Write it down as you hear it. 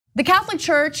The Catholic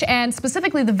Church and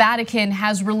specifically the Vatican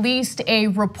has released a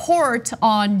report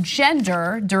on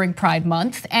gender during Pride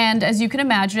Month. And as you can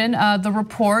imagine, the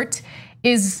report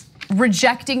is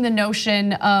rejecting the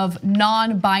notion of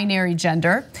non-binary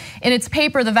gender. In its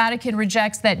paper, the Vatican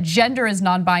rejects that gender is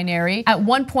non-binary, at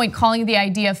one point calling the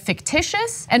idea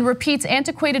fictitious, and repeats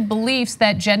antiquated beliefs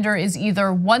that gender is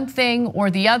either one thing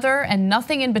or the other and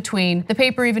nothing in between. The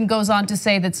paper even goes on to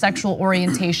say that sexual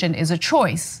orientation is a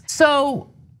choice. So,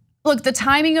 look, the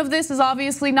timing of this is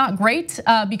obviously not great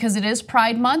because it is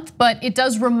Pride Month, but it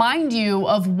does remind you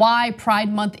of why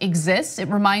Pride Month exists. It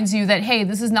reminds you that, hey,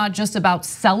 this is not just about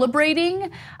celebrating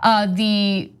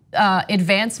the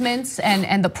advancements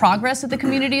and the progress that the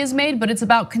community has made, but it's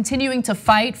about continuing to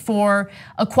fight for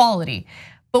equality.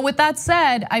 But with that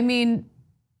said, I mean,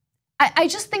 I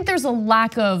just think there's a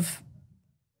lack of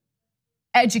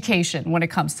education when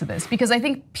it comes to this, because I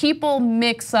think people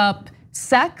mix up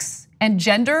sex and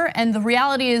gender, and the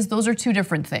reality is those are two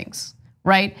different things,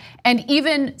 right? And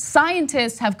even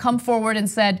scientists have come forward and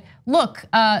said, look,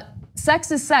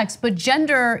 sex is sex, but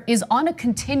gender is on a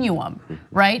continuum,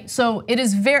 right? So it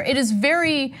is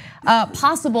very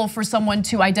possible for someone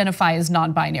to identify as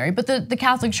non-binary, but the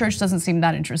Catholic Church doesn't seem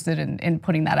that interested in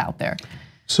putting that out there.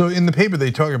 So in the paper, they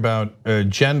talk about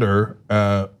gender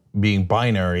being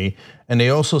binary, and they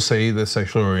also say that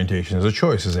sexual orientation is a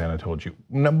choice, as Anna told you.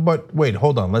 No, but wait,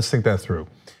 hold on, let's think that through.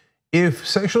 If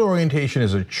sexual orientation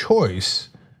is a choice,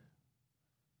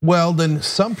 well, then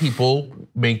some people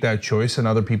make that choice and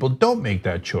other people don't make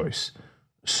that choice.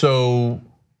 So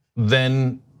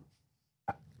then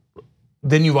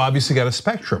you've obviously got a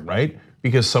spectrum, right?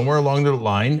 Because somewhere along the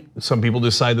line, some people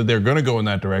decide that they're gonna go in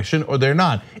that direction or they're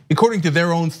not, according to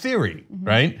their own theory,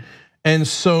 right? And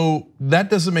so that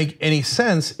doesn't make any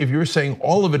sense if you're saying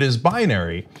all of it is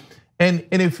binary. And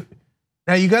if,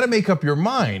 now you gotta make up your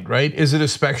mind, right? Is it a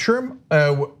spectrum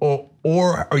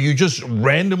or are you just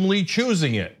randomly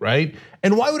choosing it, right?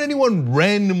 And why would anyone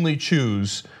randomly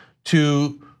choose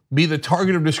to be the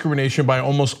target of discrimination by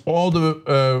almost all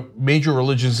the major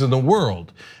religions in the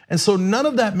world? And so none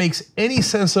of that makes any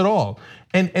sense at all.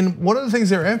 And one of the things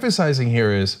they're emphasizing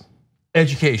here is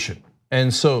education.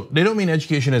 And so they don't mean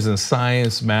education as in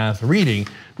science, math, reading.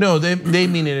 No, they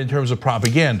mean it in terms of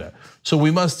propaganda. So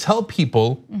we must tell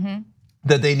people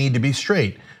that they need to be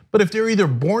straight. But if they're either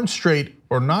born straight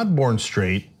or not born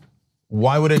straight,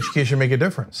 why would education make a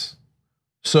difference?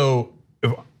 So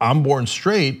if I'm born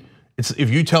straight, if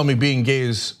you tell me being gay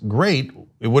is great,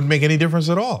 it wouldn't make any difference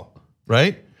at all,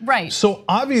 right? Right. So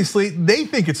obviously they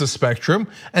think it's a spectrum,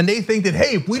 and they think that,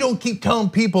 hey, if we don't keep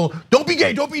telling people, don't be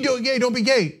gay, don't be gay, don't be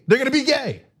gay, they're gonna be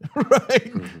gay,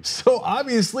 right? So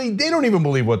obviously they don't even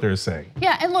believe what they're saying.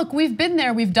 Yeah, and look, we've been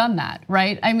there, we've done that,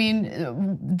 right? I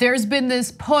mean, there's been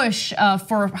this push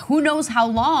for who knows how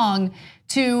long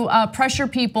to pressure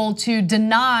people to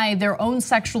deny their own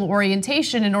sexual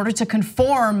orientation in order to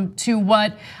conform to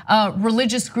what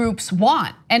religious groups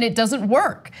want, and it doesn't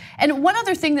work. And one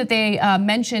other thing that they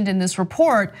mentioned in this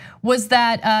report was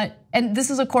that, and this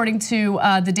is according to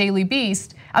the Daily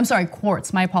Beast, I'm sorry,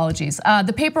 Quartz, my apologies.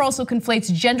 The paper also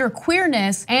conflates gender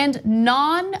queerness and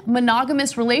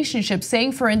non-monogamous relationships,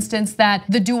 saying, for instance, that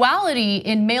the duality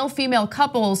in male-female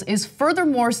couples is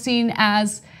furthermore seen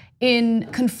as in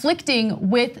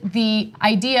conflicting with the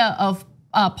idea of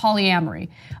polyamory.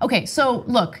 Okay, so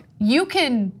look, you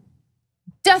can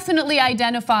definitely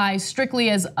identify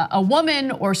strictly as a woman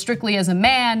or strictly as a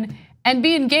man and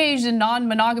be engaged in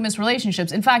non-monogamous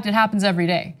relationships. In fact, it happens every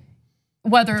day,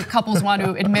 whether couples want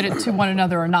to admit it to one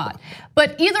another or not.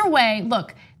 But either way,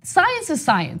 look, science is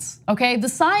science, okay? The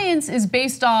science is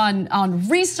based on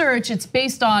research, it's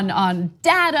based on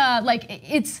data, like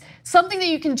it's something that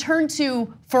you can turn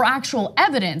to for actual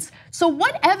evidence. So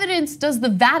what evidence does the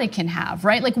Vatican have,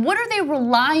 right? Like what are they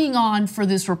relying on for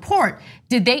this report?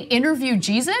 Did they interview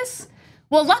Jesus?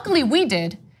 Well, luckily we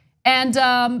did. And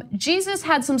Jesus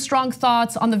had some strong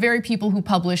thoughts on the very people who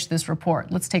published this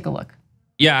report. Let's take a look.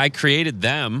 Yeah, I created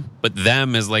them, but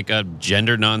them is like a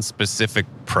gender non-specific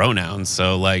pronoun.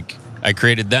 So like I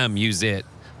created them, use it.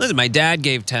 Listen, my dad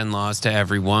gave 10 laws to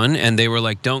everyone and they were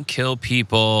like, don't kill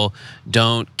people,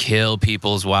 don't kill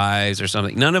people's wives or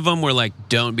something. None of them were like,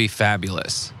 don't be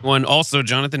fabulous. One, also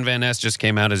Jonathan Van Ness just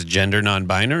came out as gender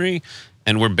non-binary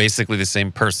and we're basically the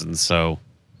same person. So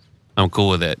I'm cool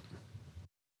with it.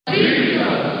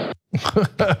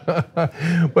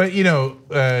 But you know,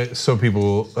 so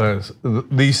people,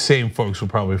 these same folks will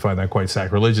probably find that quite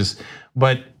sacrilegious.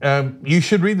 But you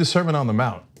should read the Sermon on the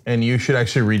Mount, and you should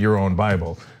actually read your own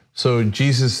Bible. So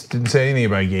Jesus didn't say anything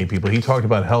about gay people. He talked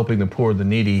about helping the poor, the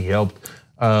needy. He helped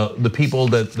the people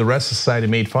that the rest of society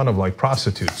made fun of, like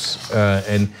prostitutes,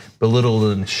 and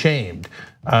belittled and shamed.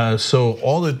 So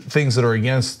all the things that are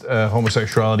against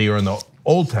homosexuality are in the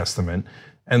Old Testament.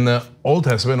 And the Old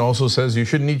Testament also says you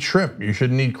shouldn't eat shrimp, you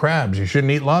shouldn't eat crabs, you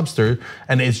shouldn't eat lobster,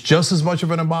 and it's just as much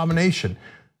of an abomination.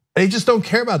 They just don't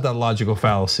care about that logical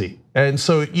fallacy. And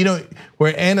so,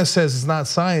 where Anna says it's not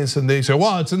science, and they say,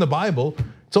 well, it's in the Bible.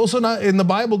 It's also not in the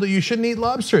Bible that you shouldn't eat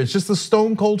lobster. It's just a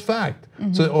stone cold fact.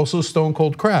 So also stone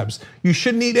cold crabs. You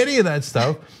shouldn't eat any of that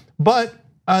stuff, but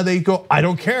they go, I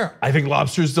don't care. I think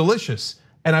lobster is delicious.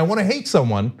 And I wanna hate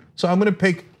someone, so I'm gonna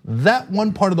pick that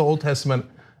one part of the Old Testament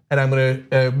and I'm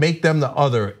gonna make them the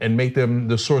other and make them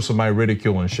the source of my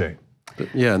ridicule and shame.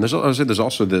 Yeah, and there's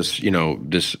also this,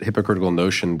 this hypocritical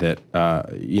notion that,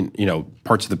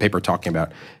 parts of the paper talking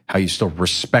about how you still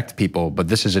respect people, but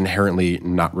this is inherently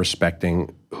not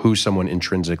respecting who someone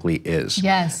intrinsically is.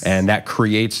 Yes. And that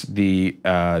creates the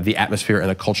atmosphere and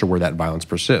the culture where that violence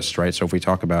persists, right? So if we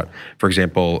talk about, for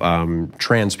example,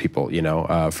 trans people,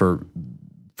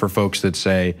 for folks that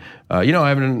say, I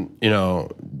haven't,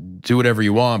 do whatever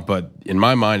you want, but in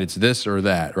my mind, it's this or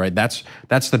that, right? That's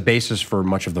the basis for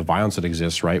much of the violence that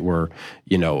exists, right? Where,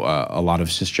 a lot of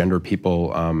cisgender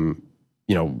people,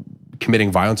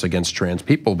 committing violence against trans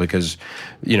people because,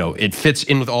 it fits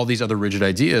in with all these other rigid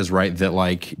ideas, right? That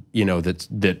like,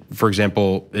 that for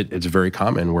example, it's very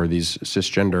common where these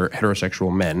cisgender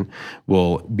heterosexual men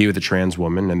will be with a trans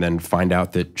woman and then find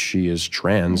out that she is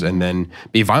trans and then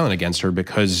be violent against her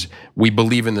because we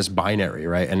believe in this binary,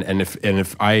 right? And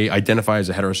if I identify as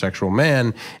a heterosexual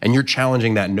man and you're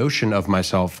challenging that notion of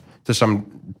myself to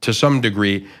some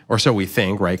degree, or so we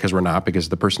think, right? Because we're not, because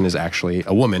the person is actually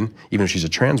a woman, even if she's a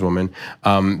trans woman.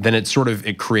 Then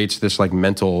it creates this like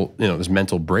mental, this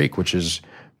mental break, which is,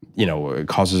 it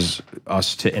causes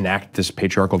us to enact this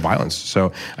patriarchal violence.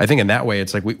 So I think in that way,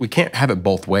 it's like we can't have it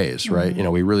both ways, right?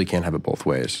 We really can't have it both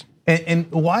ways.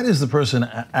 And why does the person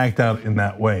act out in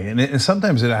that way? And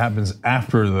sometimes it happens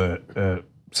after the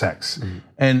sex,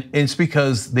 and it's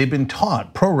because they've been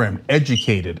taught, programmed,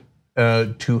 educated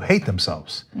to hate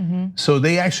themselves. So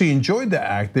they actually enjoyed the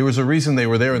act. There was a reason they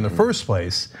were there in the first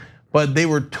place, but they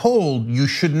were told you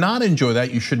should not enjoy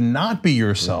that, you should not be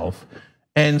yourself.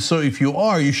 And so if you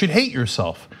are, you should hate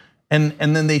yourself. And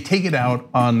then they take it out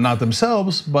on not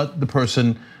themselves, but the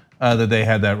person that they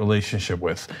had that relationship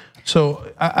with.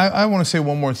 So I wanna say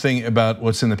one more thing about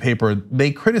what's in the paper.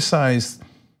 They criticized,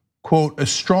 quote, a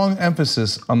strong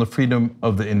emphasis on the freedom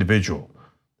of the individual.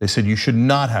 They said you should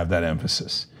not have that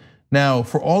emphasis. Now,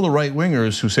 for all the right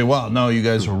wingers who say, well, no, you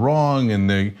guys are wrong, and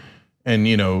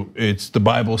it's the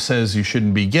Bible says you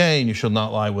shouldn't be gay and you should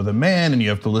not lie with a man and you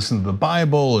have to listen to the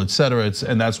Bible, etc.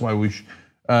 And that's why we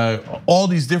all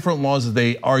these different laws that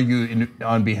they argue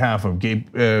on behalf of gay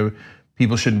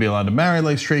people shouldn't be allowed to marry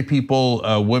like straight people,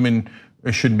 women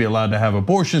shouldn't be allowed to have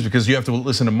abortions because you have to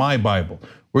listen to my Bible.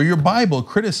 Where your Bible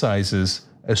criticizes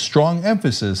a strong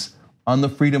emphasis on the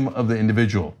freedom of the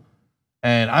individual.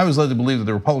 And I was led to believe that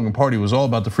the Republican Party was all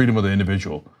about the freedom of the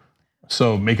individual.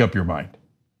 So make up your mind.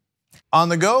 On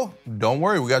the go? Don't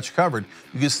worry, we got you covered.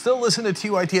 You can still listen to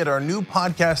TYT at our new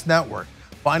podcast network.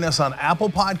 Find us on Apple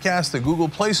Podcasts, the Google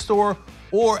Play Store,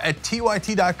 or at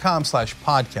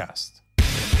tyt.com/podcast.